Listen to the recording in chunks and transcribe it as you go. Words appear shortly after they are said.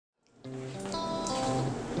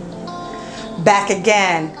Back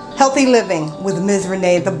again, healthy living with Ms.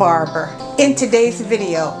 Renee the Barber. In today's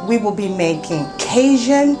video, we will be making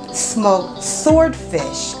Cajun smoked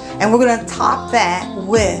swordfish, and we're going to top that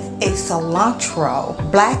with a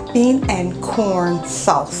cilantro, black bean, and corn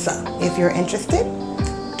salsa. If you're interested,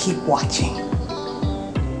 keep watching.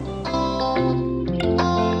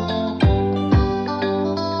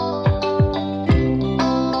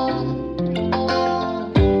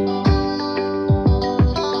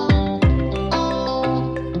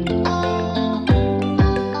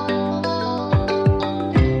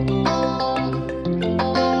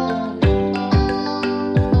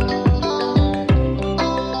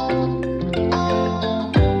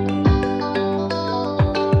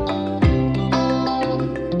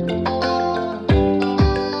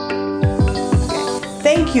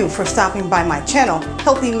 Thank you for stopping by my channel,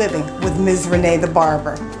 Healthy Living with Ms. Renee the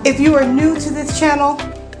Barber. If you are new to this channel,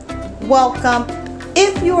 welcome.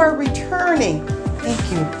 If you are returning,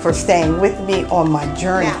 thank you for staying with me on my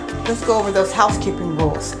journey. Now, let's go over those housekeeping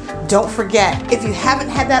rules. Don't forget, if you haven't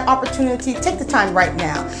had that opportunity, take the time right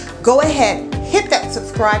now. Go ahead, hit that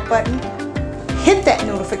subscribe button, hit that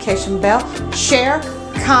notification bell, share,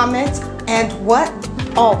 comment, and what?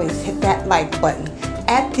 Always hit that like button.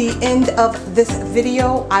 At the end of this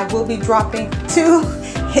video, I will be dropping 2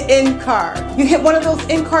 end cards. You hit one of those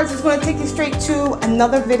end cards, it's going to take you straight to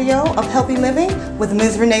another video of Healthy Living with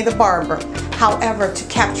Ms. Renee the Barber. However, to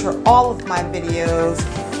capture all of my videos,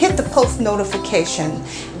 hit the post notification.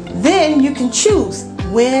 Then you can choose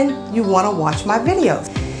when you want to watch my videos.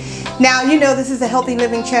 Now, you know this is a Healthy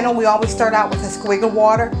Living channel. We always start out with a squig of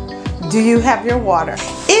water. Do you have your water?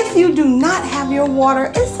 If you do not have your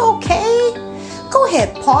water, it's okay. Go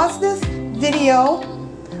ahead, pause this video,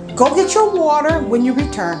 go get your water. When you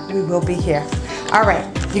return, we will be here. All right,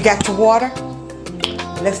 you got your water?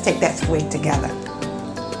 Let's take that squig together.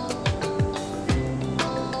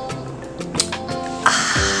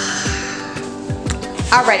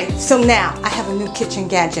 Alrighty, so now I have a new kitchen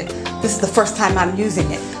gadget. This is the first time I'm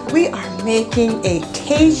using it. We are making a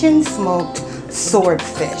Cajun smoked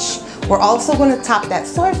swordfish. We're also going to top that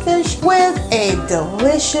swordfish with a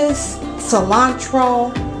delicious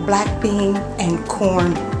cilantro, black bean, and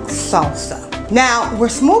corn salsa. Now, we're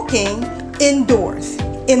smoking indoors,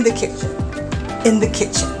 in the kitchen,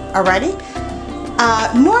 alrighty?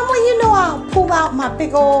 Normally, you know, I'll pull out my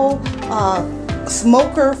big old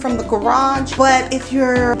smoker from the garage, but if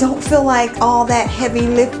you don't feel like all that heavy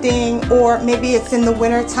lifting, or maybe it's in the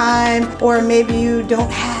winter time, or maybe you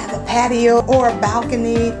don't have a patio or a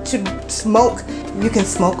balcony to smoke, you can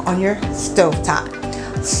smoke on your stovetop.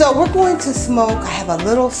 So we're going to smoke. I have a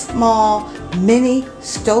little small mini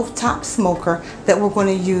stovetop smoker that we're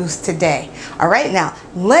going to use today. All right, now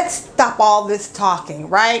let's stop all this talking,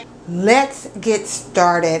 right? Let's get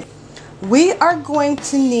started. We are going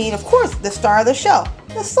to need, of course, the star of the show,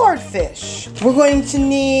 the swordfish. We're going to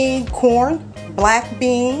need corn, black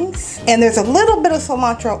beans, and there's a little bit of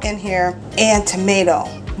cilantro in here, and tomato,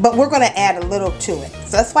 but we're going to add a little to it.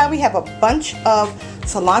 So that's why we have a bunch of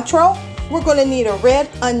cilantro. We're going to need a red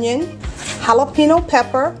onion, jalapeno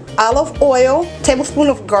pepper, olive oil, tablespoon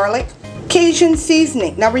of garlic, Cajun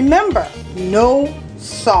seasoning. Now remember, no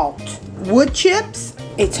salt. Wood chips,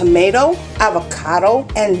 a tomato, avocado,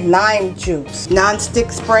 and lime juice.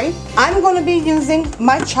 Non-stick spray. I'm going to be using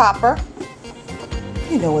my chopper.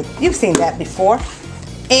 You know what, you've seen that before.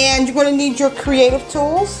 And you're going to need your creative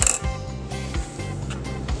tools.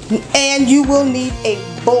 And you will need a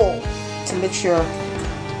bowl to mix your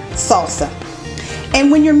salsa.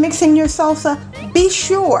 And when you're mixing your salsa, be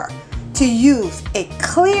sure to use a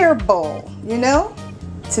clear bowl, you know,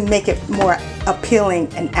 to make it more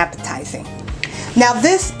appealing and appetizing. Now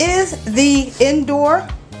this is the indoor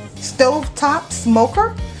stovetop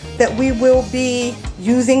smoker that we will be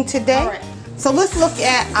using today. All right. So let's look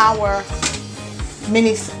at our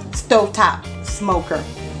mini stovetop smoker.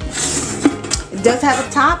 It does have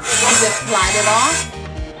a top, you just slide it off.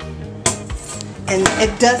 And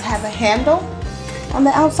it does have a handle on the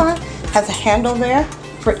outside. Has a handle there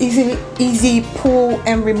for easy pull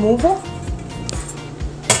and removal.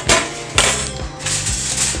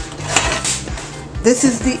 This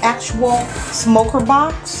is the actual smoker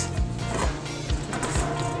box.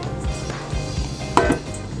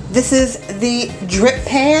 This is the drip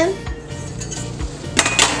pan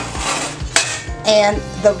and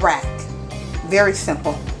the rack. Very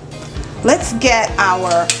simple. Let's get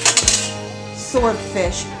our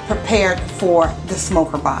swordfish prepared for the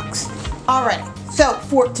smoker box. Alright, so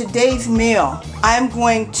for today's meal, I'm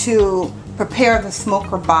going to prepare the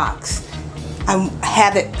smoker box. I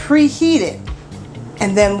have it preheated,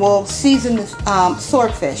 and then we'll season the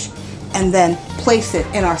swordfish. and then place it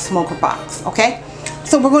in our smoker box, okay?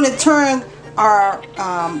 So we're going to turn our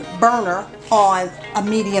burner on a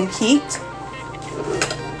medium heat.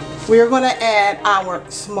 We're going to add our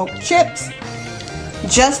smoked chips,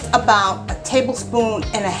 just about a tablespoon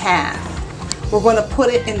and a half. We're going to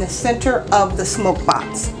put it in the center of the smoke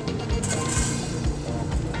box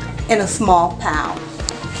in a small pile.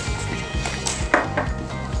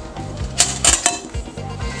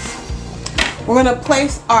 We're going to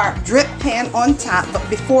place our drip pan on top, but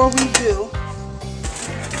before we do,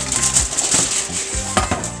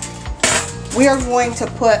 we are going to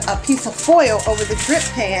put a piece of foil over the drip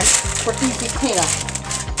pan for easy cleanup.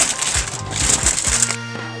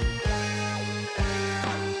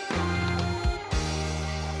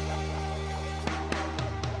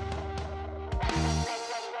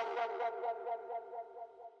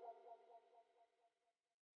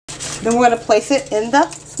 Then we're going to place it in the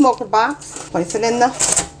smoker box. Place it in the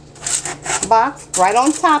box right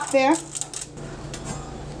on top there.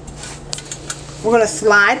 We're going to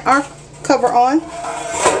slide our cover on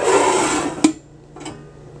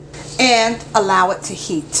and allow it to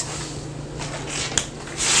heat.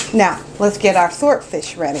 Now, let's get our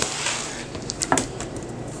swordfish ready.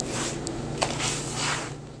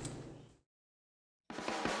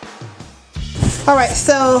 Alright,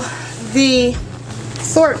 so the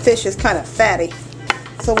swordfish is kind of fatty,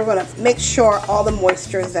 so we're going to make sure all the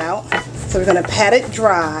moisture is out. So we're going to pat it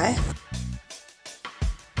dry.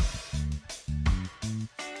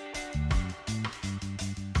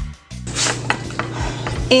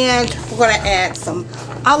 And we're going to add some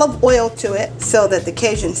olive oil to it so that the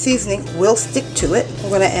Cajun seasoning will stick to it. We're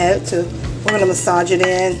going to add it to, we're going to massage it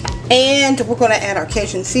in, and we're going to add our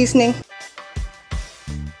Cajun seasoning.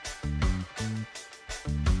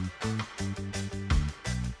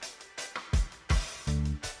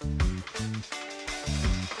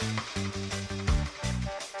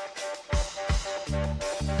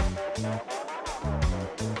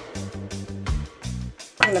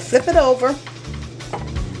 I'm going to flip it over.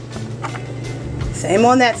 Same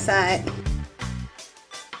on that side.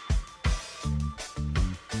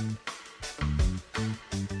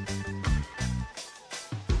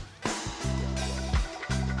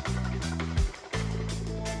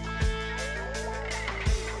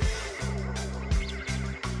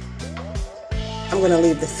 I'm going to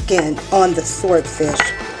leave the skin on the swordfish.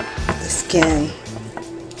 The skin.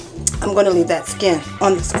 I'm going to leave that skin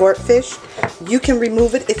on the swordfish. You can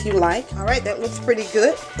remove it if you like. Alright, that looks pretty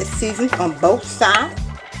good. It's seasoned on both sides.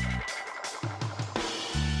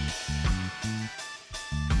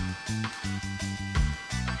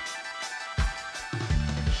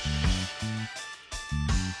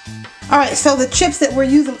 Alright, so the chips that we're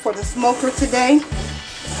using for the smoker today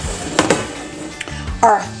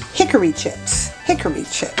are hickory chips. Hickory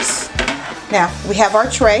chips. Now, we have our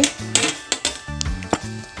tray.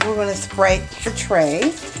 We're going to spray the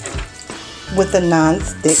tray with a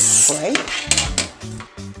non-stick spray.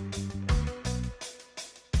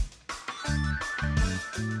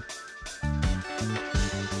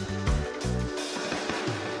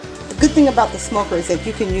 The good thing about the smoker is that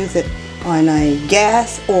you can use it on a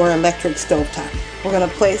gas or electric stovetop. We're going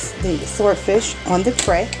to place the swordfish on the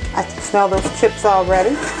tray. I can smell those chips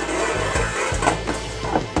already.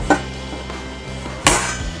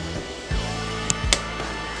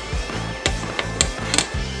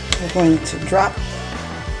 We're going to drop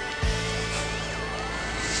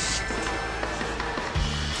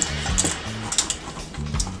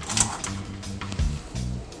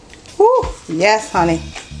Woo! Yes, honey.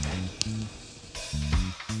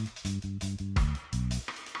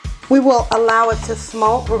 We will allow it to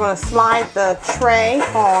smoke. We're going to slide the tray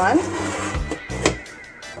on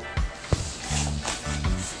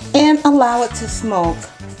and allow it to smoke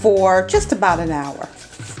for just about an hour.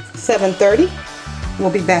 7:30. We'll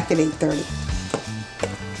be back at 8:30.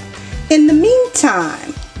 In the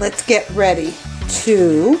meantime, let's get ready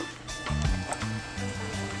to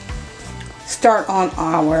start on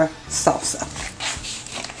our salsa.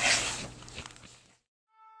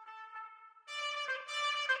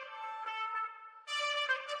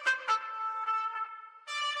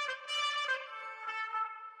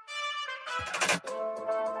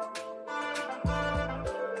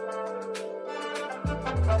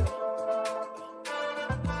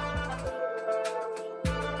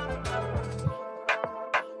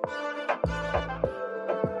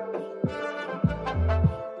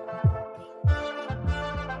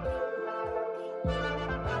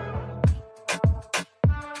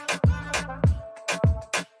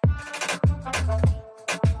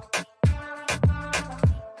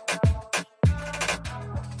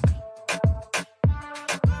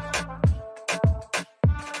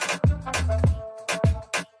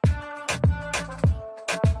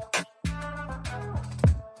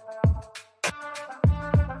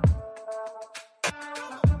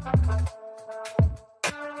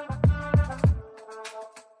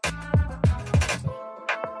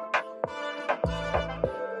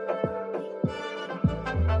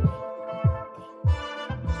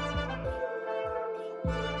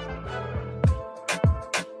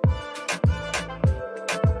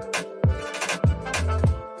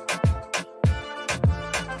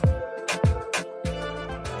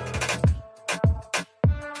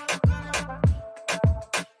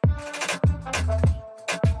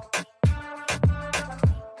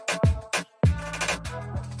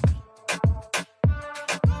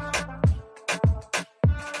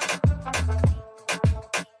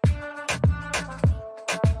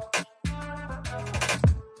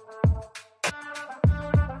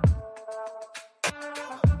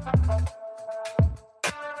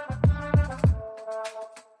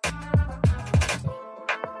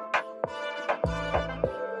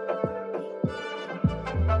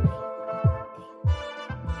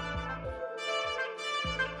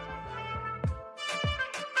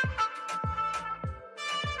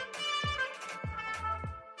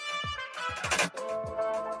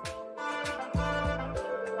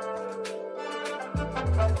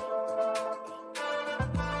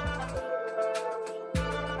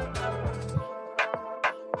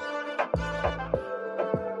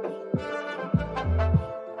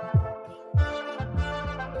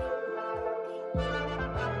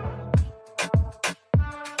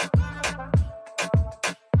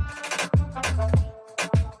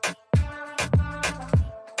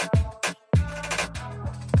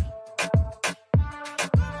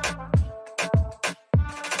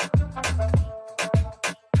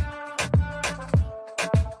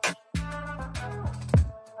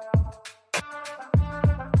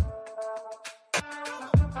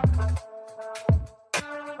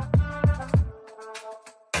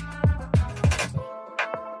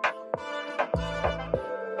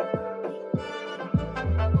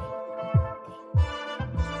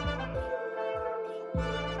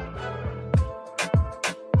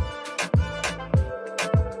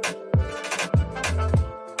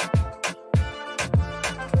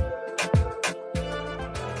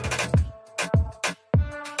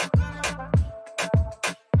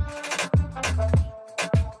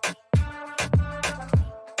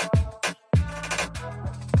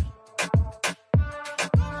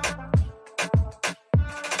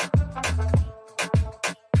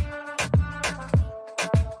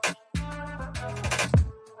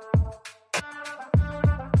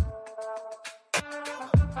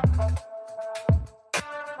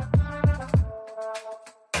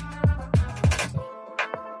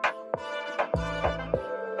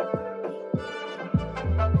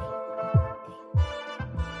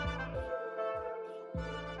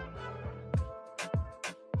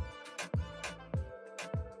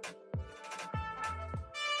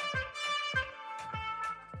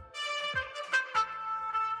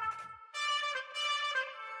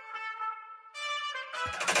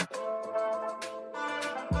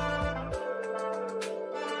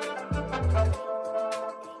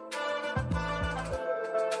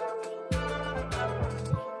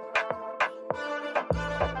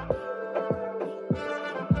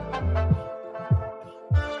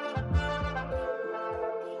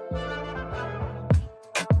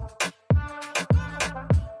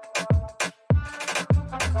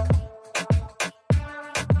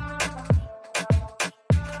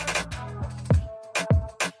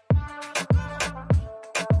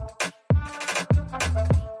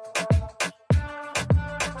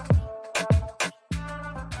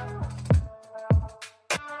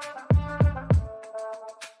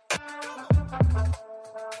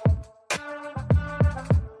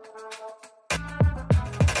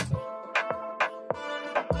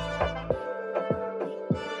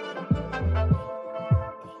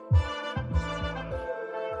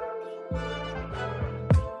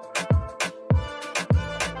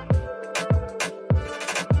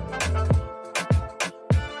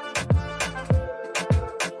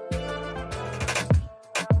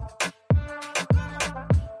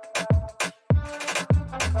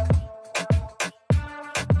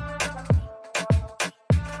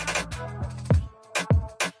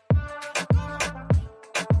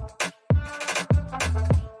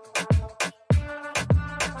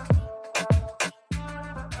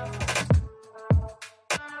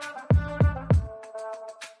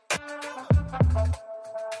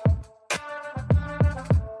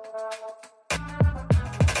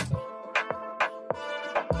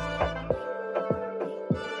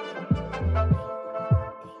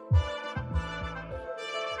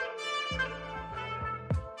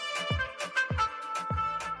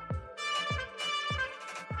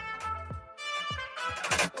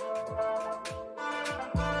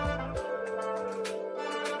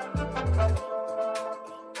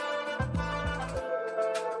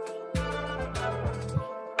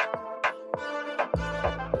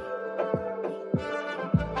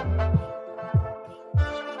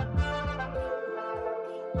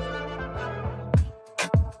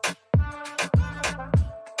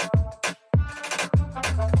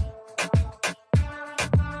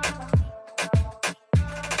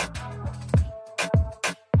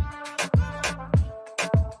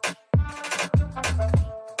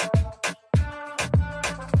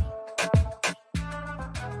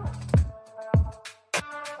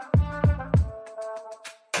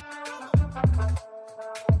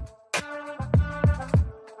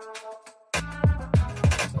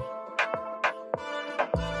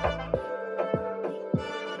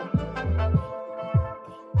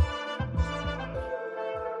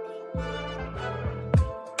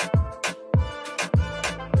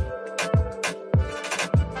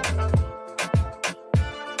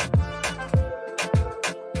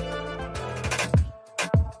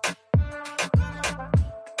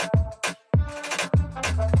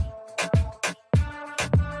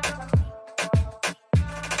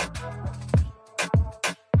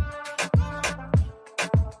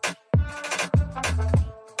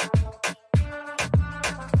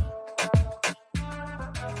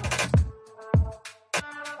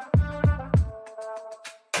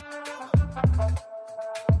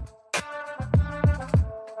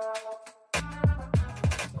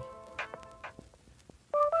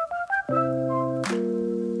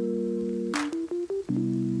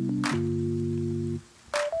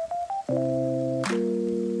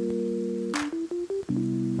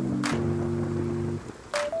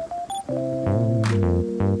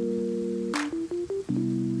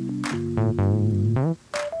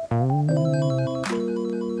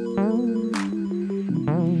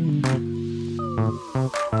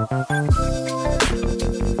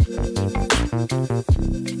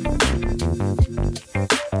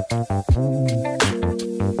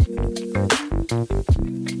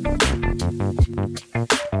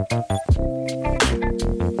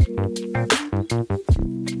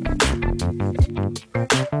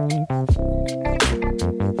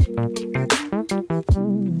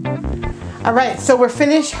 All right, so we're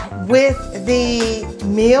finished with the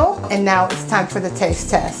meal, and now it's time for the taste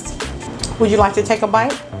test. Would you like to take a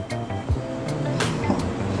bite?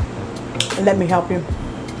 Let me help you.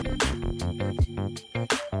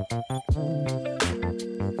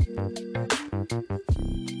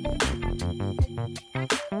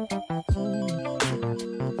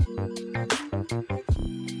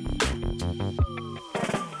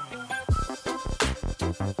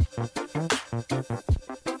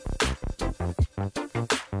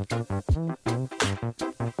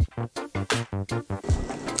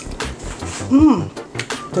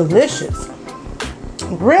 Delicious.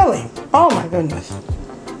 Really? Oh my goodness.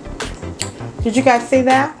 Did you guys see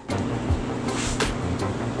that?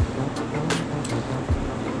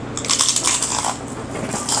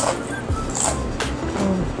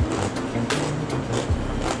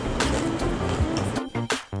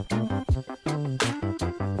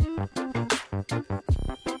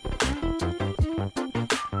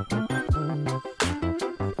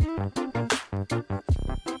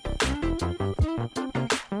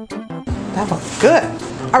 that looks good.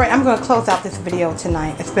 All right, I'm going to close out this video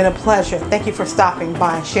tonight. It's been a pleasure. Thank you for stopping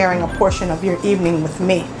by and sharing a portion of your evening with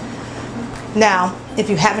me. Now, if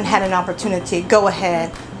you haven't had an opportunity, go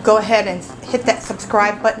ahead and hit that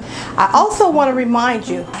subscribe button. I also want to remind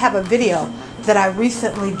you, I have a video that I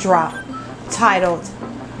recently dropped titled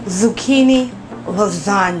Zucchini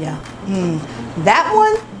Lasagna. That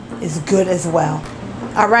one is good as well.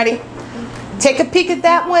 Alrighty, take a peek at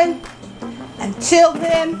that one. Until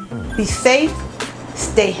then, be safe,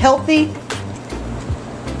 stay healthy.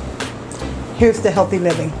 Here's to healthy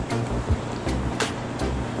living.